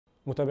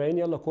متابعين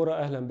يلا كورة،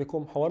 أهلا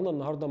بكم. حوارنا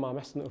النهاردة مع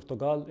محسن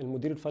ارتجال،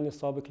 المدير الفني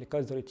السابق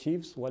لكايزر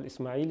تشيفز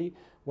والإسماعيلي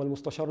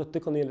والمستشار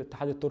التقني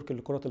للاتحاد التركي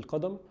لكرة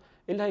القدم،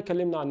 اللي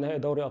هيكلمنا عن نهائي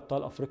دوري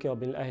أبطال أفريقيا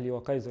بين الأهلي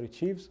وكايزر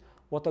تشيفز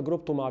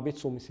وتجربته مع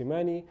بيتسو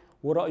موسيماني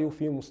ورأيه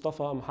في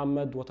مصطفى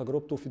محمد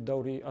وتجربته في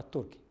الدوري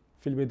التركي.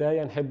 في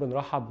البداية نحب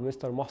نرحب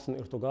بمستر محسن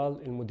ارتجال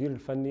المدير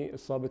الفني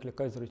السابق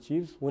لكايزر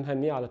تشيفز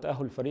ونهنيه على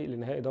تأهل الفريق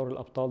لنهائي دوري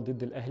الأبطال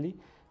ضد الأهلي،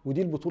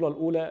 ودي البطولة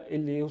الأولى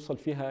اللي يوصل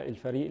فيها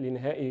الفريق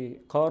لنهائي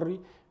قاري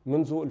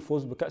منذ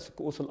الفوز بكأس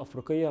الكؤوس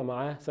الأفريقية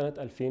معاه سنة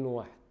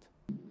 2001.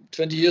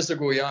 20 years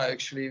ago, yeah,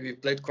 actually we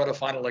played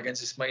quarterfinal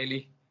against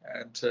Ismaili,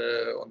 and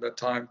on that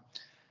time,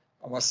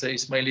 I must say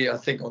Ismaili, I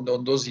think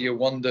on those years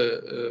won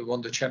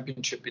the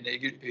championship in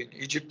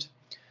Egypt,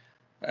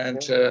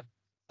 and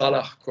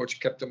Salah,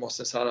 Captain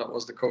Mosta Salah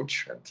was the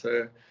coach, and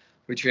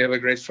which we have a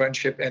great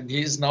friendship, and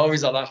he is now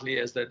with Al Ahly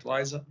as the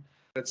advisor.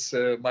 That's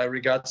my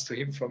regards to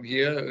him from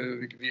here.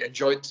 We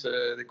enjoyed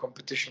the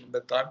competition at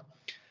that time,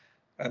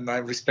 and I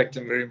respect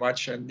him very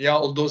much. And yeah,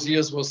 all those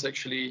years was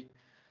actually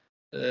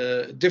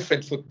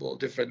different football,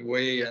 different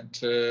way, and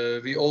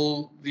we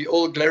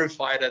all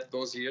glorified at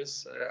those years.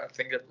 I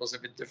think that was a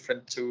bit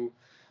different to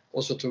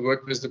also to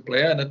work with the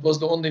player, and it was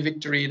the only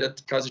victory that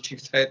Kaizer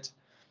Chiefs had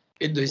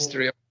in the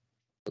history of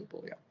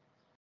football. Yeah.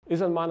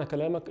 إذا معنى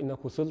كلامك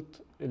إنك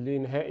وصلت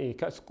لنهائي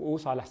كأس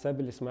الكؤوس على حساب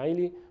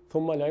الإسماعيلي،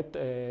 ثم لعبت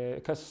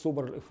كأس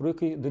السوبر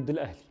الإفريقي ضد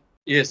الأهلي.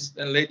 Yes,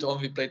 and later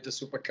on we played the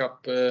Super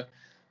Cup,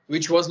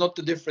 which was not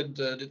the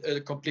different,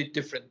 complete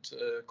different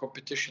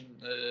competition,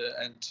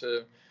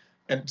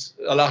 and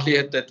Al Ahly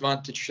had the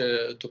advantage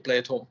to play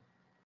at home.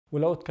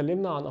 ولو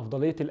اتكلمنا عن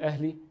أفضلية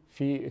الأهلي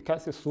في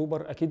كأس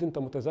السوبر، أكيد أنت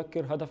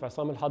متذكر هدف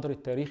عصام الحضري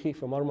التاريخي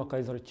في مرمى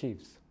كايزر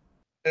تشيفز.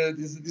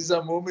 These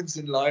are moments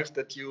in life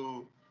that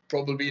you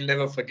probably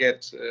never forget.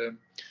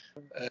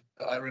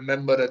 I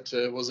remember that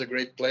was a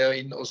great player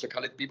in also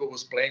Khalid Bibo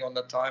was playing on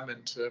that time,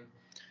 and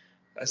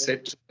I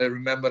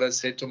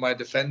said to my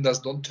defenders,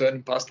 don't turn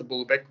and pass the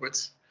ball backwards.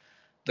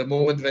 The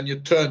moment when you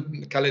turn,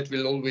 Khalid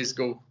will always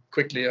go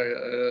quickly,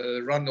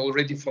 run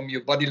already from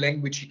your body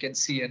language, you can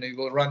see, and he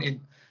will run in.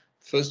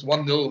 First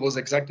 1-0 was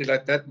exactly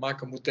like that.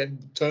 Marco Muten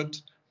turned,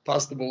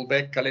 passed the ball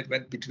back, Khalid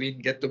went between,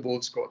 get the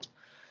ball, scored.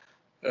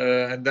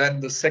 And then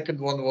the second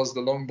one was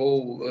the long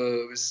ball,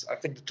 I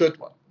think the third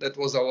one. That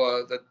was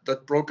that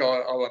broke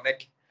our neck.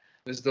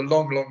 It was the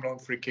long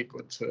free kick.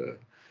 It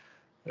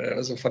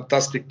was a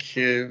fantastic.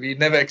 We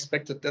never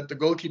expected that. The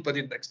goalkeeper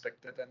didn't expect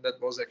that, and that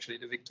was actually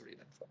the victory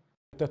then for.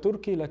 أنت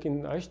تركي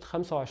لكن عشت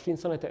 25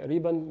 سنة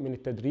تقريبا من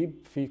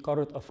التدريب في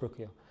قارة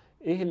أفريقيا.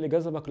 إيه اللي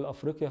جذبك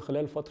لأفريقيا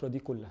خلال الفترة دي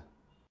كلها؟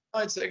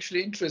 It's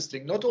actually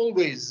interesting. Not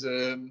always.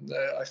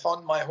 I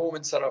found my home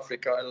in South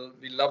Africa.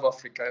 We love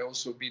Africa. I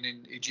also been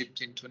in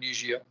Egypt, in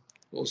Tunisia.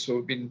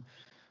 Also been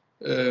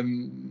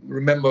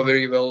remember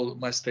very well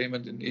my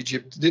statement in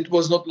Egypt. It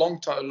was not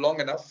long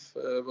enough.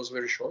 It was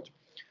very short,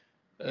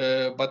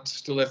 but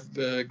still have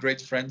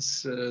great friends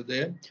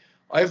there.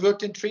 I've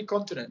worked in 3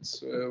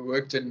 continents.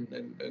 Worked in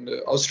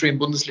the Austrian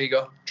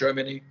Bundesliga,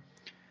 Germany,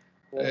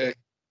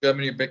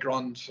 Germany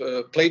background.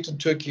 Played in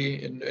Turkey,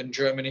 in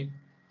Germany,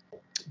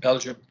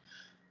 Belgium.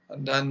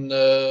 And then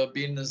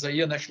being the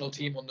Zaire national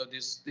team under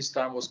this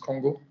time was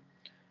Congo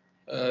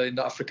in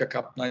the Africa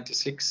Cup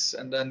 '96,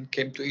 and then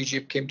came to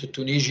Egypt, came to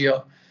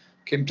Tunisia,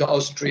 came to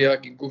Austria,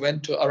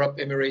 went to Arab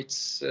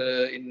Emirates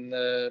in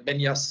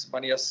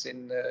Banyas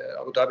in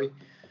Abu Dhabi.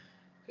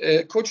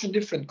 Coached in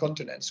different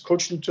continents.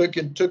 Coached in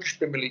Turkish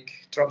Premier League,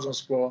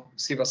 Trabzonspor,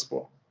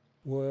 Sivasspor.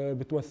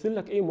 وبتمثل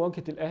لك إيه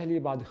مواجهة الأهلي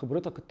بعد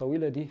خبرتك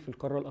الطويلة دي في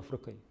القارة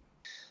الأفريقية؟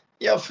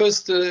 Yeah,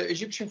 first,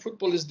 Egyptian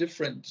football is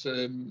different.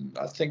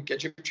 I think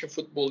Egyptian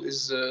football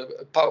is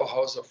a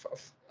powerhouse of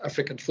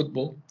African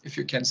football, if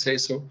you can say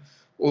so.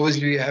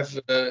 Obviously, you have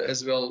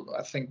as well,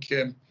 I think,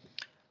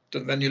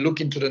 when you look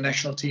into the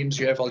national teams,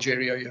 you have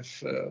Algeria, you have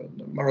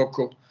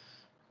Morocco,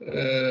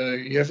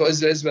 you have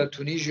as well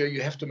Tunisia.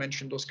 You have to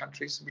mention those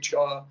countries, which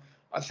are,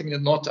 I think, the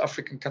North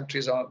African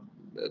countries are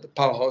the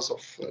powerhouse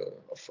of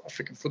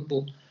African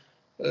football.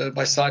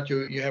 By side,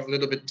 you have a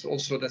little bit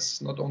also.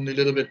 That's not only a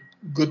little bit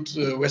good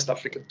West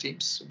African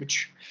teams. Which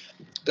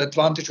the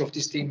advantage of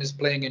this team is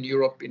playing in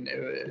Europe in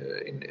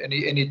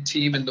any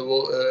team in the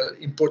world,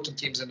 important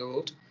teams in the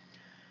world.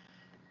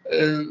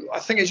 I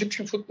think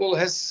Egyptian football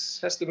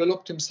has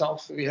developed himself.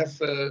 We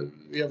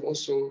have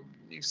also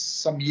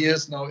some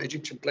years now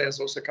Egyptian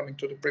players also coming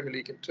to the Premier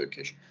League in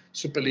Turkish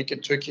Super League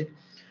in Turkey.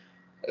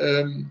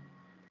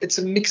 It's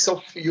a mix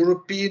of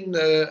European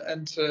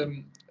and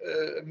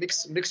a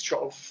mixture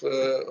of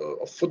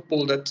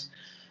football that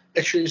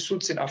actually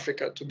suits in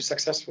Africa to be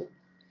successful.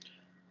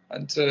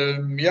 And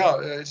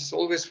it's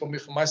always for me,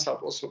 for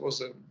myself, also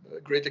was a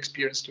great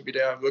experience to be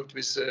there. I worked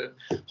with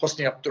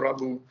Hosni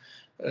Abdurabu,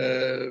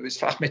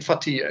 with Ahmed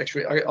Fatih.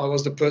 Actually, I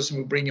was the person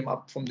who bring him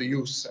up from the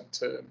youth, and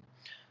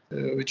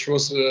which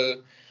was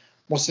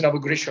Mohsin Abu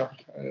Grisha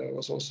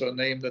was also a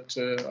name that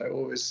I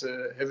always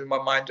have in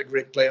my mind, a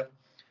great player.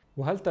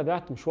 وهل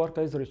تابعت مشوار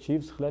كايزر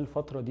تشيفز خلال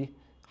الفترة دي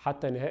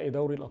حتى نهائي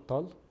دوري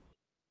الأبطال؟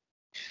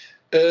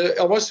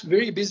 I was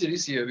very busy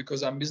this year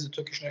because I'm with the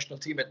Turkish national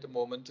team at the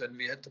moment, and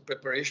we had the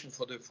preparation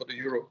for the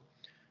Euro,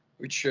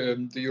 which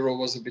the Euro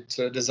was a bit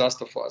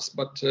disaster for us.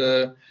 But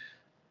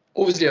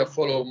obviously, I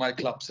follow my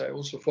clubs. I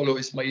also follow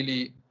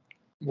Ismaili.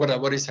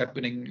 What is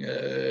happening?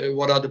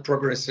 What are the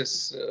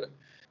progresses?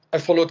 I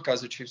followed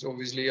Kaizer Chiefs.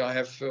 Obviously, I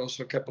have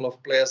also a couple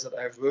of players that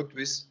I have worked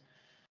with.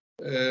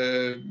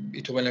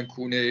 Itovel and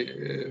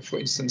Kune, for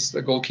instance,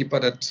 the goalkeeper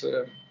that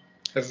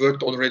have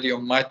worked already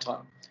on my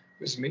time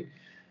with me.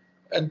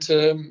 And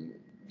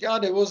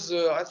there was,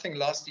 I think,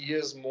 last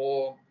year's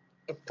more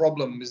a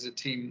problem with the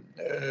team.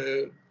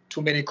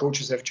 Too many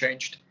coaches have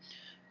changed.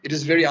 It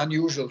is very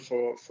unusual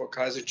for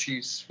Kaizer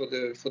Chiefs, for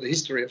the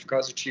history of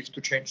Kaizer Chiefs,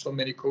 to change so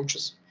many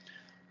coaches.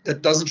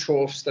 That doesn't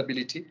show off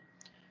stability.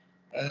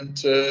 And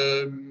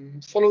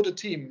follow the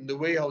team, the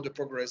way how they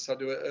progress.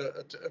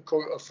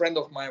 A friend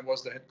of mine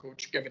was the head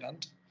coach, Kevin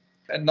Hunt.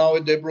 And now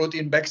they brought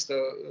in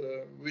Baxter,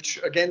 which,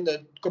 again, a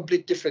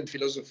complete different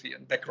philosophy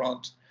and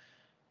background.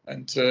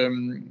 And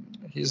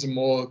he's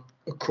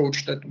a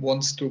coach that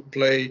wants to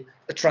play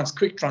a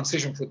quick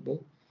transition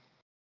football.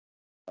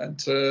 And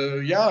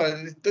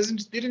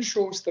it didn't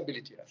show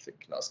stability, I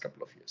think, last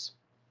couple of years.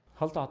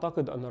 هل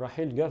تعتقد أن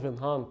رحيل كيفن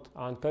هانت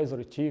عن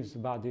كايزر تشيفز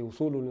بعد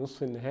وصوله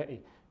لنصف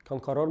النهائي كان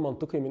قرار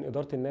منطقي من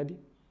إدارة النادي؟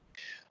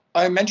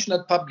 I mentioned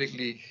that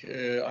publicly.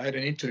 I had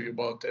an interview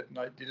about that, and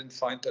I didn't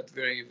find that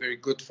very, very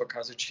good for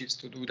Kaizer Chiefs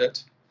to do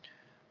that.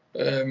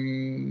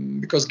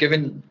 Because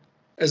given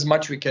as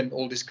much we can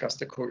all discuss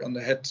the coach on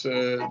the head,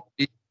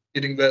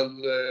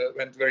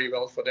 went very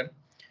well for them.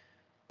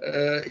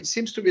 It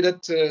seems to be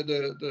that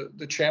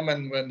the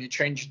chairman, when he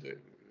changed the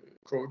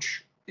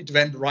coach, it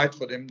went right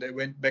for them. They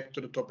went back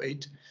to the top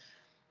 8,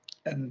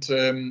 and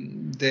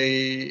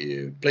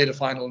they play the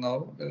final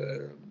now.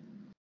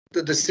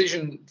 The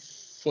decision,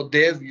 for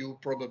their view,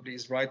 probably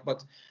is right,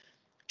 but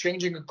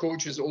changing a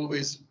coach is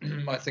always,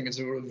 I think, it's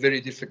a very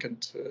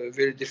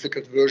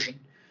difficult version.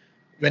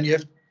 When you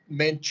have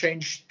made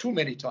change too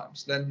many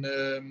times, then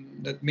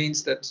that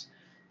means that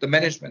the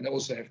management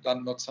also have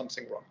done not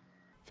something wrong.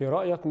 في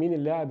رأيك مين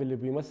اللاعب اللي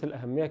بيمثل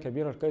أهمية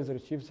كبيرة لكايزر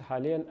تشيفز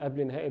حاليا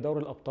قبل نهائي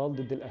دوري الأبطال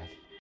ضد الأهلي؟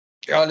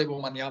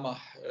 غالبا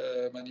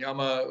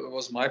Manyama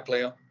was my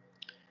player,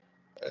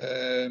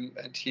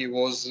 and he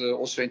was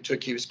also in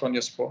Turkey with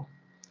Konyaspor,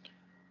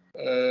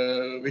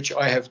 which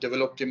I have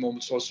developed him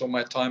also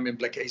my time in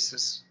Black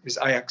Aces with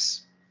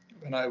Ajax,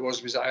 when I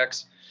was with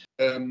Ajax.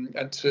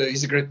 And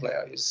he's a great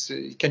player.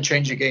 He can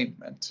change a game.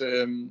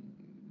 And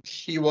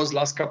he was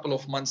last couple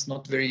of months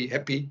not very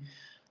happy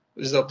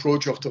with the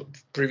approach of the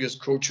previous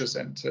coaches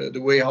and the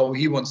way how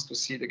he wants to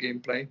see the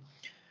gameplay.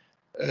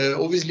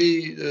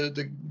 Obviously,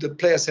 the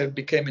players have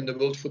become in the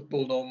world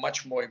football now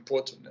much more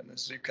important, and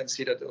as you can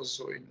see that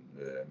also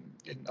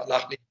in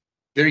Al-Ahli,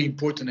 very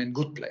important and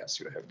good players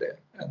you have there.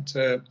 And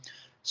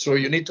so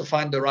you need to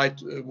find the right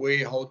way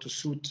how to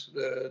suit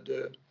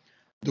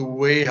the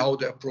way how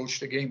they approach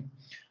the game.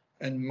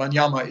 And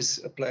Manyama is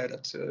a player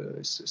that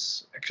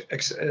is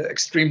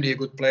extremely a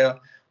good player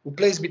who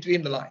plays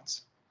between the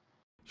lines.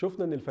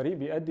 شفنا ان الفريق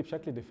بيأدي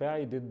بشكل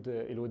دفاعي ضد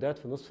الوداد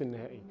في نصف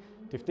النهائي.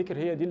 تفتكر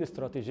هي دي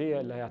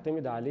الاستراتيجية اللي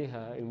هيعتمد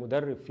عليها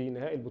المدرب في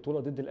نهائي البطولة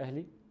ضد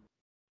الأهلي؟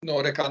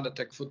 No, they can't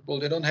attack football.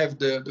 They don't have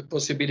the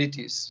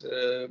possibilities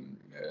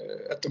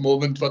at the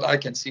moment, what I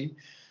can see.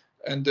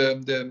 And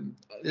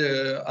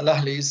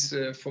Al-Ahli is,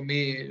 for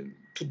me,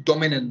 too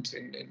dominant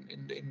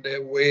in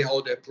their way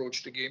how they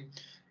approach the game.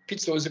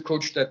 Pizzo is a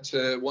coach that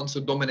wants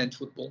a dominant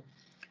football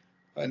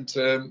and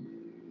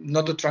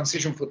not a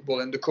transition football.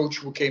 And the coach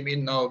who came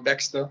in now,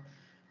 Baxter,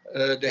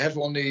 they have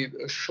only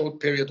a short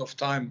period of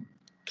time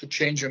to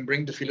change and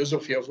bring the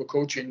philosophy of a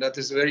coaching that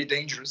is very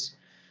dangerous.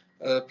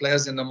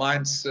 Players in the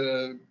minds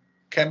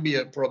can be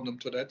a problem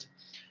to that.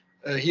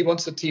 He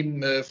wants a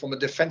team from a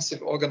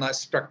defensive,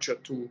 organized structure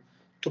to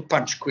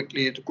punch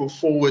quickly, to go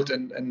forward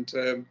and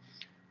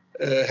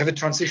have a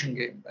transition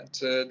game.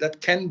 And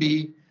that can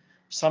be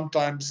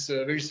sometimes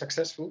very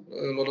successful.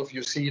 A lot of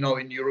you see now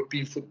in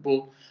European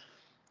football,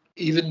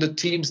 even the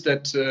teams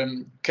that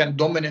can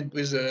dominate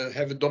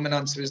have a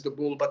dominance with the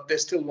ball, but they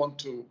still want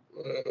to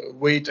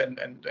wait and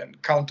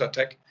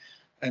counter-attack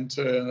and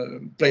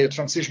play a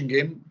transition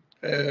game.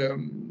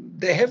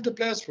 They have the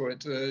players for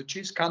it.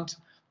 Chiefs can't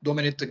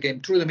dominate the game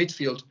through the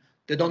midfield.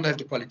 They don't have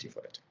the quality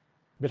for it.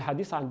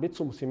 بالحديث عن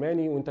بيتسو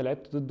موسيماني وانت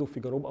لعبت ضده في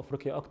جنوب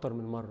افريقيا اكتر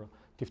من مره،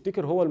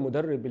 تفتكر هو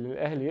المدرب اللي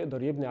الاهلي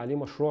يقدر يبني عليه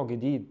مشروع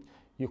جديد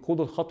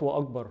يقود الخطوه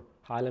اكبر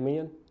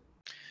عالميا؟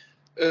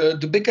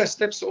 The bigger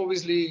steps,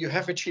 obviously, you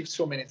have achieved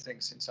so many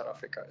things in South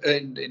Africa,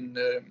 in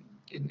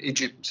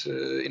Egypt,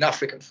 in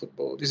African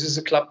football. This is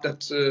a club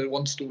that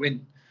wants to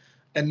win.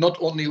 And not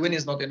only win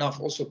is not enough,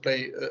 also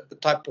play a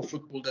type of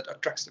football that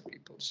attracts the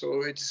people. So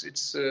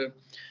it's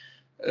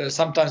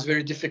sometimes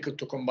very difficult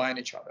to combine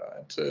each other.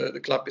 And the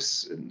club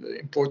is an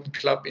important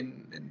club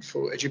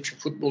for Egyptian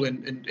football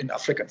in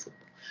African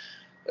football.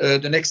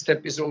 The next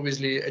step is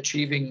obviously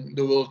achieving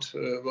the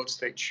world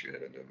stage,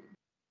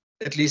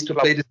 at least to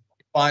play the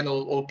final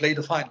or play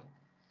the final.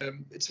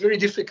 it's very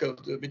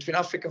difficult between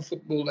African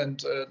football and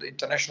the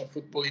international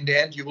football. In the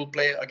end, you will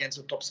play against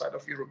the top side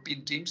of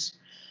European teams.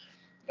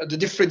 The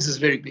difference is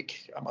very big,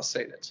 I must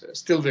say that,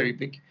 still very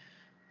big.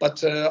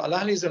 But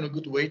Al-Ahli is on a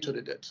good way to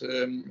do that.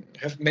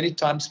 Have many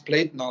times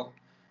played now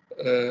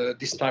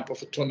this type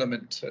of a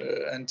tournament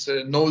and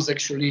knows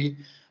actually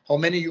how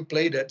many you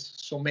play that,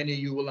 so many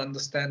you will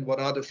understand what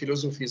are the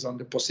philosophies and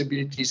the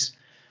possibilities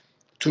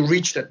to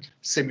reach that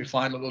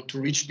semi-final or to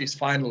reach this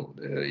final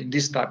in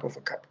this type of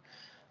a cup.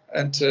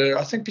 And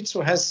I think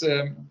Pizzo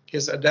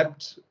has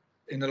adapted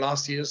in the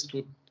last years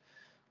to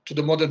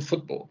the modern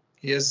football.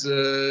 He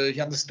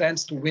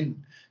understands to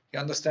win.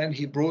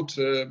 He brought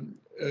to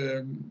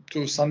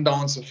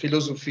Sundowns a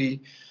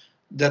philosophy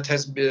that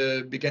has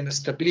begun a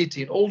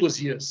stability in all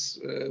those years,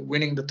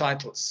 winning the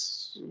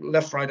titles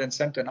left, right, and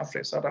center in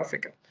Africa, South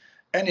Africa,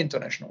 and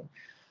international.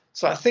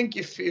 So I think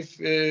if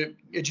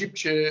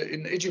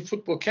Egypt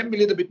football can be a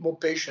little bit more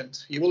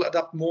patient, he will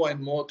adapt more and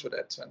more to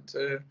that.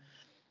 And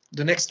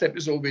the next step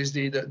is always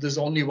there's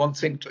only one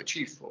thing to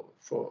achieve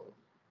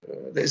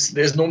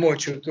there's no more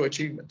to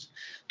achievement.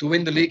 To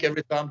win the league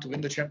every time, to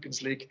win the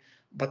Champions League,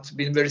 but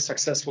being very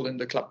successful in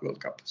the Club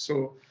World Cup.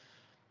 So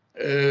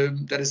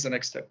that is the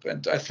next step.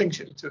 And I think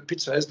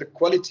Pizzo has the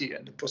quality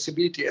and the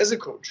possibility as a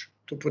coach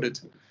to put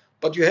it.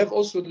 But you have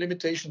also the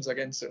limitations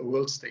against a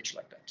world stage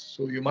like that.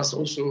 So you must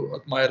also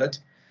admire that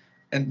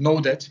and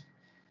know that.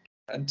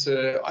 And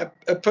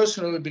I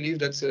personally believe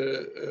that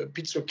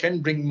Pizzo can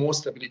bring more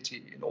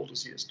stability in all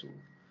those years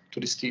to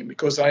this team,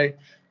 because I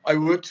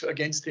worked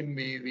against him.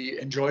 We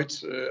enjoyed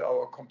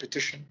our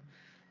competition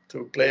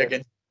to play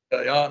against.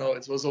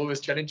 It was always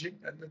challenging,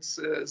 and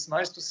it's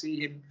nice to see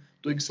him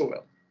doing so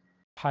well.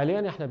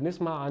 حاليا احنا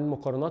بنسمع عن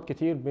مقارنات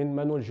كتير بين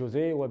مانويل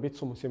جوزيه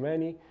وبيتسو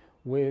موسيماني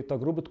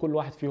وتجربة كل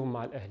واحد فيهم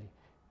مع الأهلي.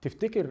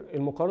 تفتكر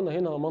المقارنة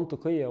هنا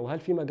منطقية، وهل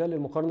في مجال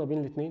للمقارنة بين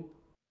الاثنين؟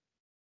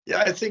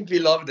 Yeah, I think we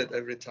love that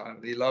every time.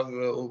 We love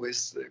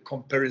always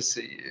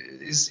comparison.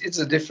 It's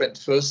a different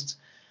first.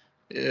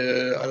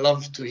 I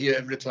love to hear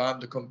every time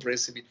the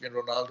comparison between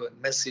Ronaldo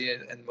and Messi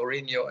and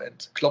Mourinho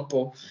and Klopp.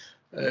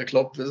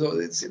 So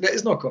there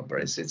is no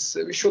comparison.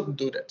 We shouldn't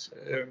do that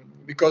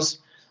because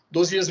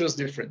those years was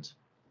different.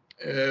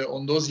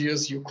 On those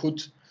years, you could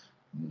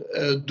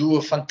do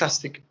a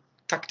fantastic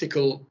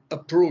tactical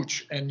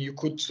approach, and you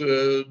could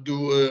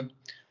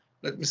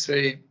let me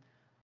say,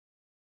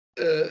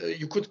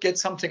 you could get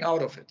something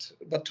out of it.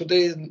 But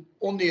today,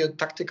 only a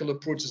tactical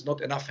approach is not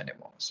enough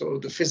anymore. So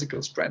the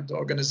physical strength, the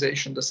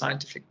organization, the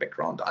scientific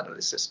background, the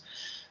analysis.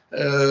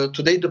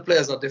 Today, the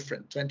players are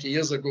different. 20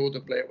 years ago, the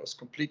player was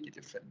completely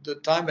different. The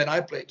time when I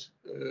played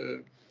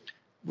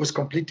was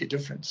completely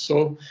different.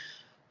 So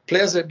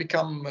players have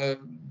become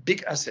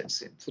big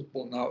assets in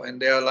football now,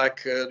 and they are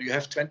like you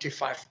have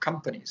 25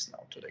 companies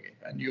now today,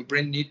 and you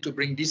need to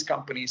bring these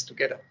companies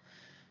together.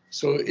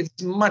 So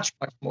it's much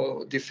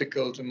more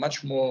difficult and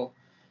much more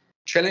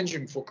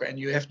challenging and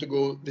you have to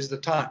go with the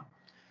time.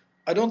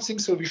 I don't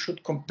think so we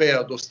should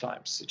compare those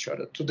times each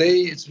other. Today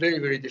it's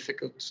very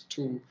difficult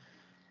to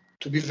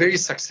be very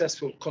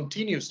successful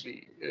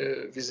continuously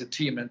with a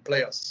team and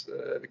players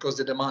because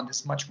the demand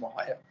is much more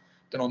higher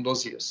than on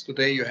those years.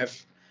 Today you have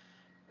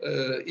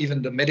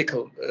even the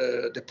medical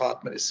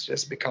department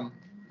has become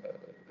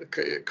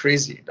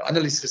crazy. The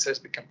analysis has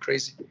become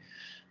crazy.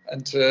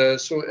 And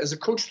so as a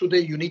coach today,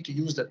 you need to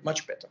use that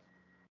much better.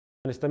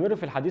 هنستمر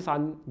في الحديث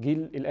عن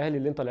جيل الأهلي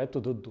اللي أنت لعبت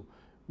ضده.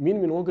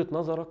 مين من وجهة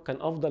نظرك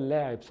كان أفضل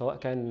لاعب، سواء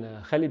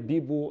كان خالد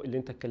بيبو اللي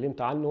أنت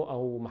اتكلمت عنه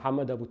أو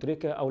محمد أبو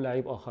تريكة أو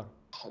لاعب آخر؟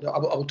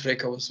 Abu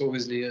Treka was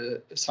obviously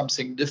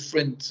something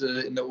different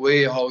in the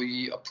way how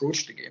he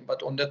approached the game.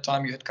 But on that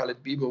time, you had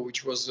Khalid Bibo,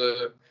 which was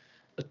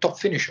a top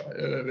finisher,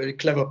 a very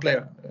clever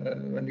player.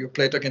 When you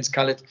played against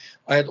Khalid,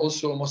 I had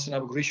also Mohsen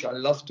Abu Grisha. I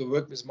loved to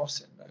work with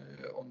Mohsen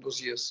on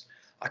those years.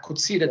 I could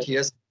see that he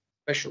has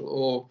special,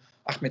 or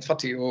Ahmed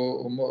Fatih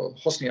or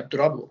Hosni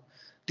Abdurrahman.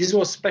 These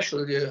were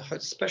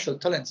special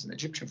talents in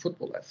Egyptian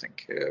football, I think.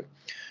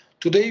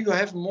 Today you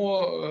have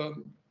more.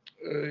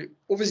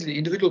 Obviously,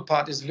 individual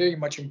part is very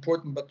much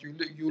important, but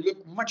you look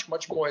much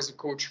more as a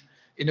coach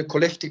in a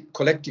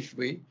collective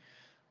way.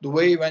 The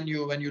way when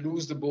you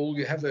lose the ball,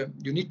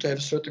 you need to have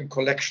a certain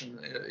collection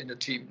in the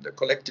team. The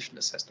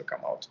collectiveness has to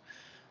come out,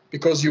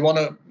 because you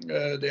wanna.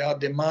 There are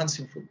demands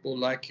in football,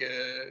 like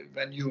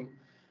when you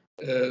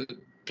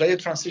play a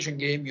transition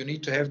game, you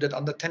need to have that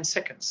under 10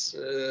 seconds,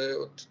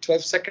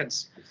 12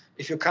 seconds.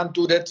 If you can't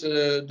do that,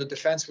 the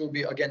defense will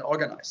be again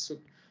organized. So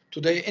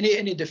today,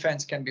 any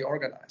defense can be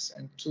organized,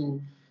 and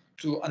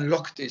to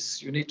unlock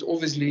this, you need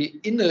obviously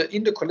in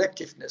the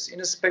collectiveness, in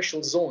the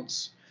special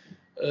zones,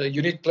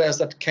 you need players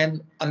that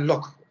can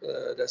unlock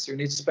this. You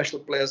need special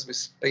players with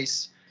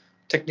space,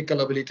 technical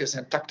abilities,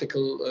 and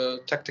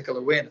tactical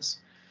awareness.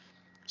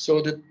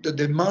 So the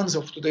demands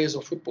of today's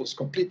football is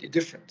completely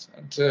different,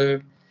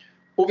 and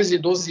obviously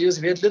those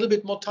years we had a little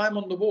bit more time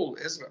on the ball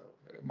as well.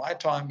 My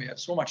time, we had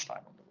so much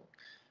time on the ball.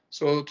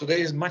 So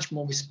today is much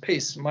more with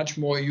space, much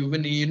more. You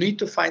need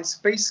to find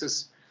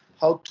spaces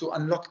how to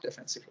unlock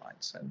defensive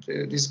lines,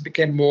 and this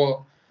became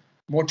more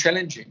more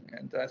challenging.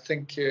 And I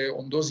think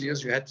on those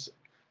years you had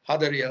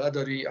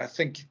Hádari. I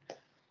think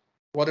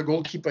what a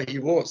goalkeeper he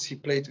was. He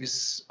played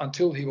with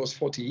until he was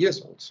 40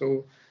 years old.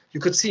 So you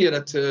could see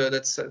that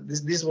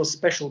these were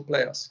special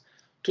players.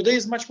 Today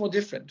is much more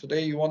different.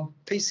 Today you want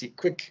pacey,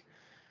 quick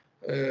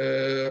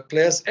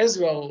players as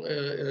well,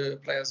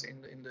 players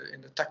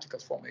in the tactical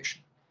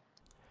formation.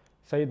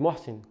 سيد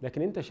محسن،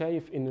 لكن انت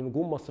شايف ان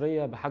نجوم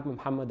مصريه بحجم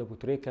محمد ابو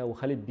تريكه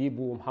وخالد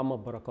بيبو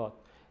ومحمد بركات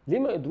ليه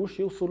ما قدروش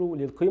يوصلوا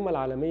للقيمه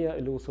العالميه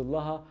اللي وصل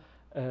لها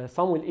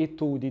صامويل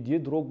ايتو وديديه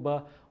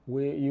دروجبا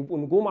ويبقوا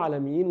نجوم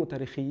عالميين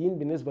وتاريخيين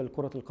بالنسبه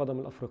لكره القدم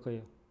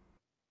الافريقيه؟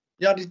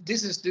 Yeah,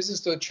 this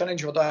is the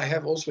challenge what I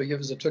have also here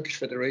with the Turkish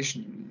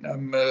Federation.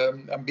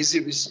 I'm busy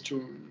with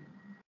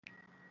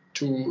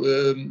to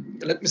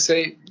let me say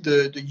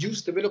the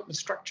youth development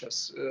structures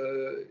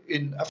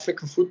in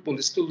African football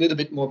is still a little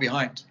bit more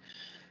behind.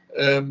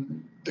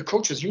 The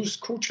coaches,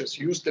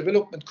 youth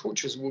development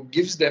coaches, who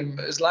gives them,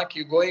 it's like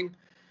you're going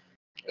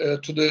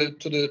to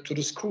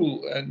the school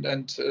and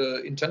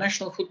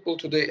international football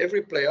today.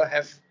 Every player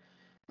have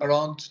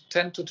around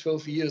 10 to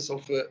 12 years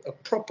of a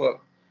proper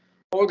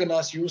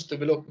organized youth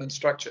development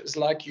structure. It's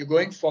like you're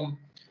going from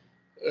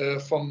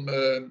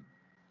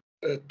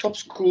top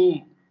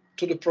school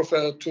to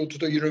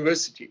the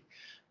university.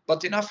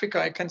 But in Africa,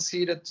 I can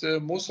see that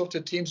most of the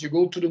teams, you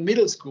go to the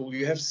middle school,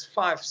 you have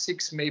 5,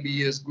 6 maybe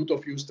years good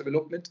of youth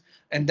development,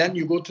 and then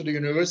you go to the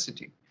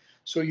university.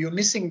 So you're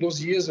missing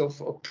those years of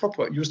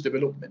proper youth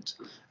development.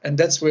 And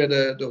that's where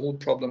the whole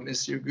problem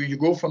is. You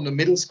go from the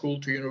middle school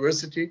to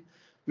university,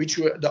 which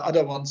the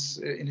other ones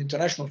in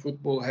international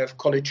football have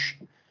college,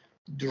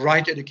 the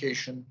right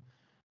education.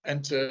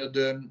 And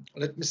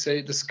let me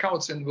say, the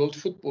scouts in world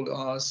football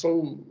are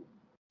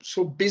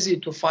so busy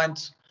to find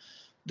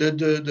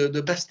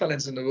the best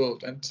talents in the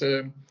world. And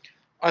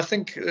I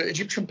think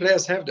Egyptian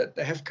players have that.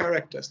 They have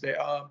characters. They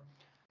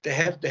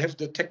have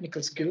the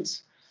technical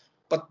skills,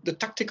 but the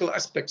tactical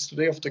aspects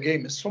today of the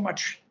game is so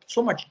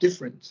much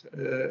different,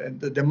 and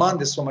the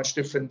demand is so much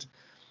different.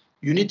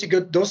 You need to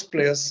get those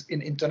players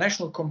in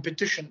international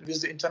competition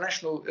with the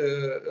international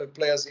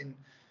players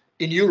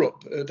in Europe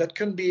that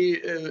can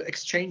be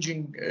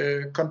exchanging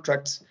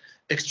contracts,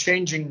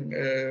 exchanging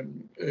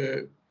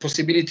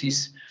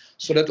possibilities,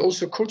 so that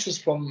also coaches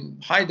from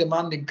high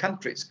demanding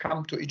countries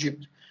come to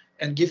Egypt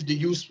and give the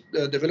youth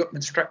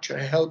development structure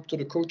help to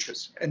the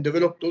coaches and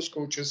develop those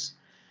coaches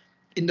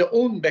in their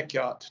own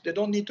backyard. They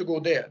don't need to go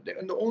there. They're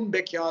in their own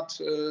backyard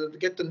to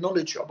get the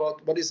knowledge about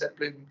what is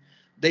happening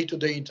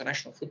day-to-day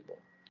international football.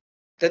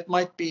 That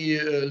might be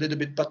a little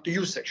bit, but the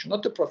youth section,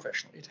 not the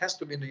professional. It has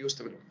to be in the youth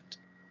development.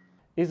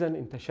 إذا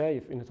أنت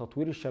شايف إن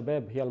تطوير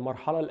الشباب هي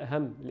المرحلة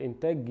الأهم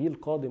لإنتاج جيل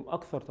قادم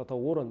أكثر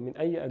تطوراً من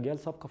أي أجيال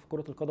سابقة في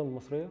كرة القدم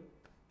المصرية؟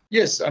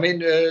 Yes, I mean,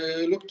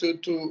 look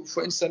to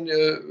for instance,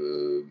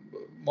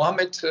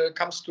 Mohamed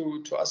comes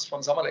to us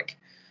from Zamalek,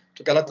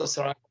 to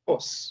Galatasaray, of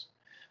course,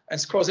 and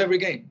scores every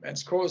game, and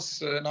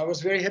scores, and I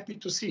was very happy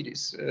to see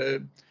this.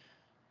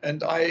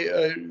 And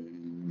I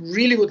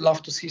really would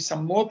love to see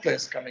some more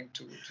players coming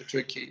to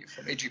Turkey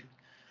from Egypt.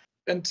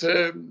 And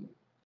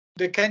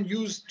they can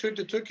use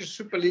the Turkish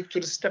Super League to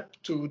the step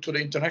to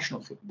the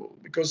international football,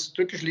 because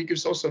Turkish League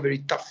is also very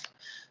tough,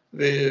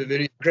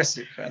 very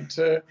aggressive. And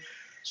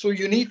so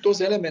you need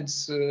those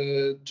elements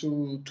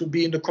to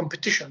be in the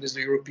competition with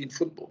the European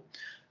football.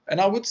 And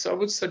I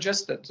would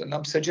suggest that, and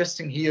I'm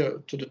suggesting here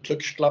to the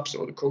Turkish clubs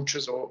or the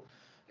coaches or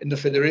in the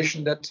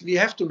federation, that we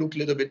have to look a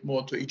little bit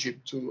more to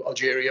Egypt, to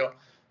Algeria,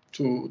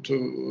 to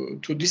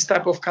this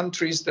type of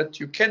countries that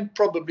you can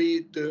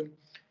probably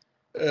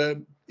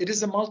it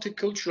is a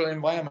multicultural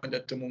environment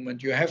at the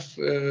moment. You have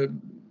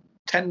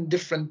 10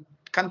 different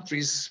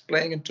countries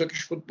playing in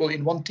Turkish football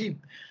in one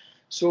team.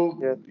 So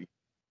yeah.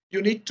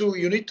 you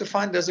need to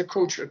find as a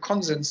coach a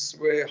consensus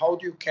where how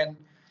you can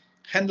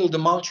handle the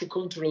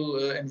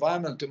multicultural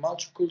environment, the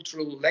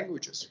multicultural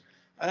languages.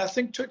 And I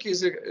think Turkey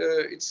is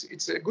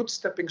it's a good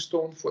stepping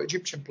stone for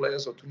Egyptian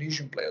players or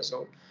Tunisian players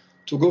or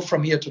to go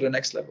from here to the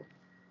next level.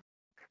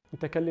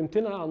 انت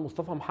كلمتنا عن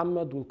مصطفى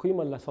محمد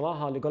والقيمه اللي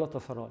صنعها لجلطة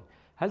سراي.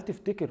 هل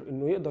تفتكر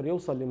انه يقدر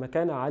يوصل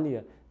لمكانه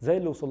عاليه زي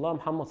اللي وصل لها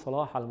محمد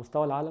صلاح على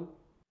مستوى العالم؟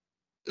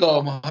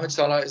 No, Mohamed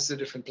Salah is a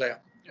different player.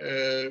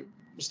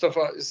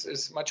 Mustafa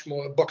is much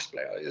more a box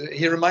player.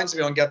 He reminds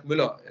me on Gerd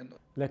Müller.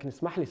 لكن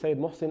اسمح لي سيد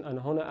محسن،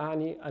 أنا هنا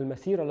أعني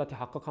المسيرة التي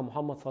حققها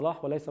محمد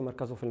صلاح وليس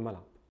مركزه في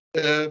الملعب.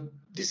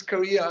 This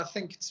career, I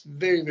think it's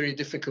very, very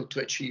difficult to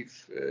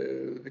achieve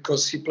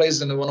because he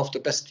plays in one of the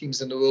best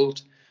teams in the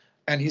world,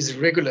 and he's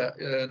regular,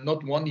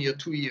 not 1 year,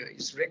 2 years.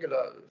 He's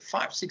regular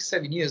 5, 6,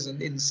 7 years in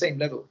the same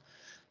level.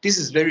 This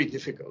is very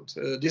difficult.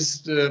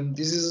 This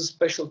is a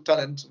special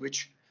talent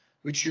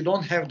which you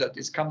don't have that.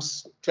 It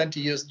comes 20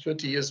 years,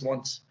 30 years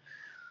once.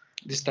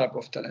 This type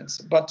of talents,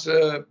 but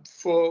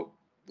for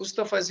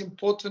Mustafa is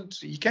important.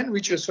 He can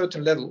reach a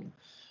certain level,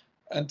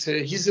 and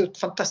he's a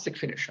fantastic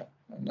finisher.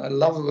 And I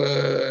love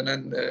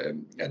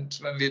and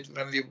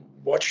when we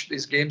watch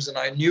these games, and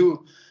I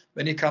knew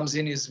when he comes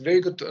in, he's very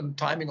good on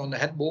timing on the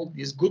head ball.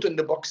 He's good in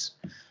the box.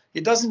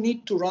 He doesn't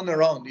need to run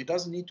around. He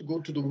doesn't need to go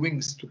to the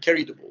wings to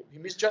carry the ball. He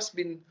team. He's just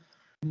been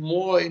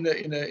more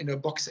in a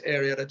box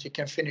area that he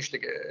can finish the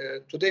game.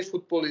 Today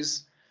football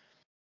is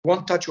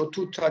one touch or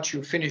two touch,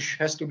 you finish,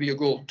 has to be a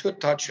goal.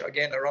 Third touch,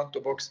 again, around the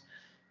box,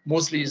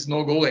 mostly is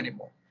no goal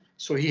anymore.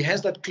 So he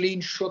has that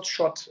clean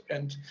shot,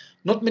 and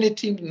not many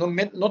teams,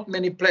 not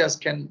many players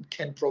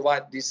can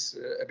provide these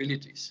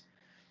abilities.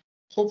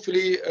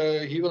 Hopefully,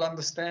 he will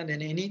understand,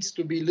 and he needs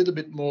to be a little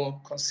bit more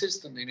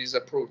consistent in his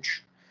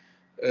approach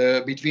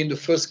between the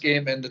first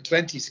game and the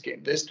 20th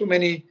game. There's too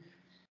many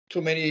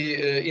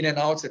in and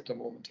outs at the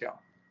moment.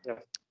 Yeah.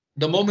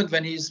 The moment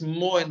when he's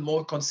more and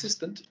more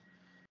consistent,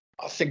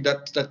 I think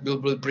that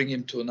will bring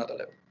him to another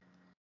level.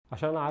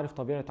 عشان انا عارف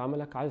طبيعه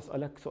عملك، عايز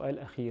اسالك سؤال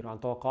اخير عن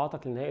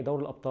توقعاتك لنهائي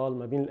دوري الابطال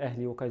ما بين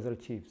الاهلي وكايزر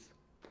تشيفز.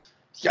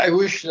 Yeah, I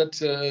wish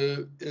that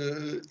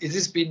it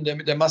has been.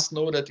 They must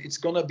know that it's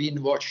gonna be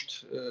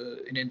watched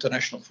in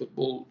international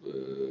football.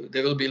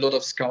 There will be a lot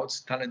of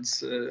scouts,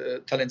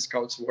 talent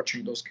scouts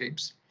watching those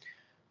games,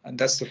 and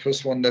that's the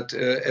first one that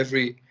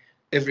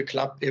every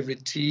club, every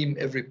team,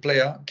 every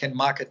player can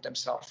market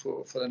themselves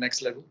for the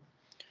next level.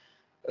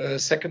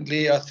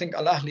 Secondly, I think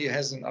Al-Ahli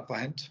has an upper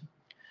hand.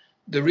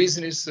 The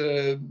reason is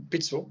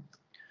Pizzo.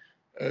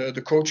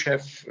 The coach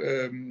have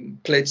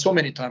played so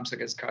many times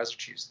against Kaizer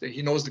Chiefs.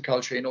 He knows the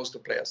culture, he knows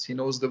the players, he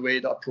knows the way,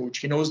 the approach,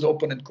 he knows the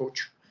opponent coach,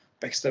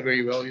 Baxter,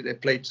 very well. They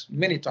played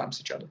many times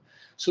each other.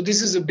 So this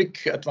is a big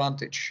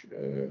advantage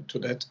to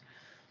that.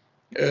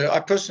 I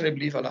personally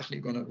believe Al-Ahli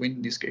are going to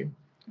win this game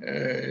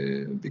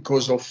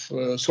because of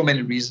so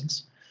many reasons.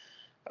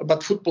 But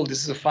football,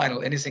 this is a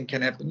final. Anything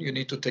can happen. You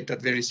need to take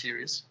that very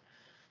serious.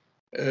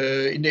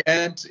 In the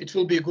end, it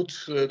will be a good.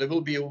 There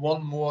will be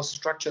one more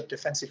structured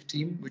defensive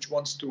team which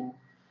wants to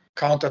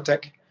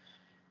counter-attack.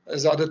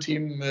 As the other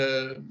team,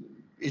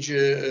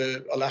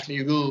 Al-Ahli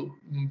will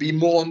be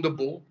more on the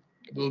ball.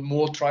 Will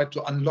more try to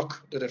unlock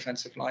the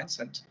defensive lines,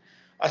 and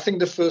I think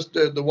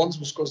the ones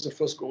who scores the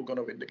first goal are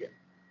going to win the game.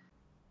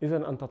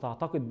 إذا أنت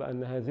تعتقد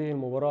بأن هذه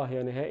المباراة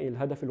هي نهائي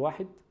الهدف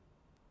الواحد؟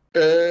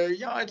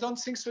 Yeah, I don't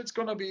think so. It's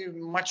going to be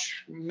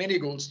many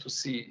goals to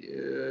see,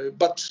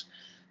 but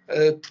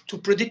to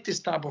predict this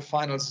type of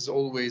finals is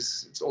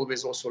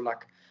always also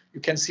luck. You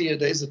can see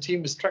there is a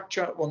team with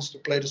structure, wants to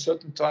play at a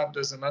certain time.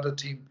 There's another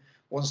team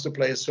wants to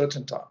play a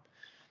certain time,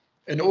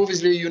 and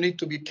obviously you need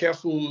to be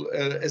careful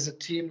as a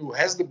team who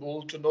has the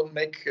ball to not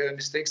make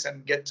mistakes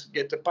and get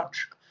the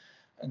punch.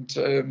 And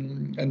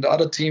the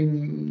other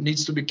team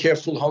needs to be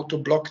careful how to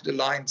block the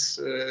lines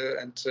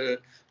and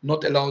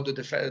not allow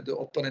the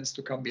opponents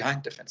to come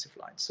behind defensive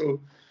lines. So,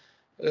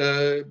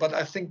 but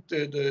I think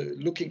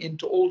looking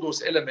into all those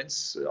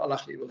elements,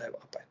 Al-Ahli will have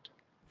upper hand.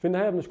 في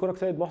النهاية بنشكرك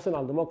سيد محسن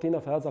على انضمامك لينا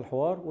في هذا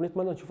الحوار،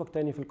 ونتمنى نشوفك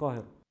تاني في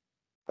القاهرة.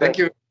 Thank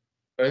you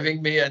for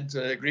having me,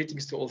 and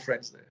greetings to all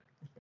friends there.